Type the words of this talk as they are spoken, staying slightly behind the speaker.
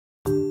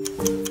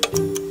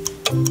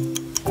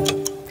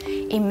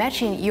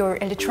Imagine your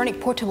electronic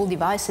portable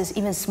devices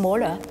even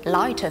smaller,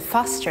 lighter,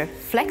 faster,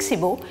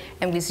 flexible,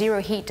 and with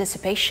zero heat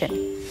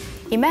dissipation.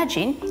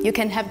 Imagine you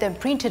can have them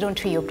printed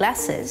onto your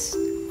glasses,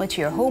 onto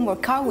your home or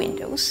car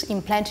windows,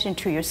 implanted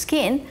into your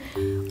skin,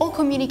 all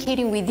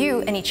communicating with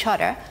you and each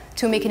other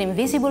to make an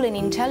invisible and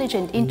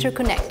intelligent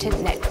interconnected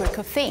network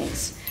of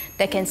things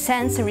that can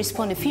sense and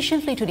respond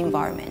efficiently to the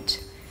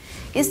environment.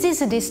 Is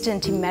this a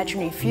distant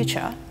imaginary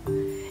future?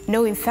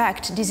 No, in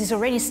fact, this is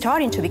already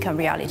starting to become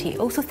reality,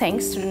 also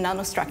thanks to the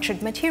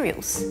nanostructured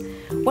materials.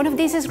 One of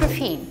these is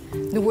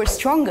graphene, the world's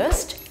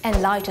strongest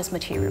and lightest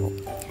material.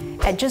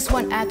 At just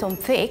 1 atom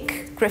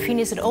thick, graphene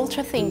is an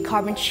ultra-thin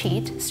carbon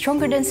sheet,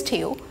 stronger than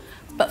steel,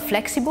 but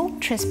flexible,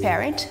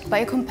 transparent,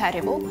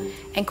 biocompatible,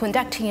 and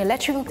conducting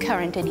electrical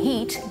current and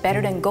heat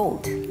better than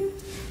gold.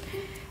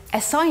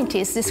 As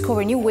scientists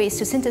discover new ways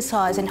to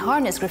synthesize and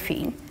harness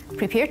graphene,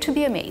 prepare to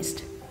be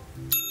amazed.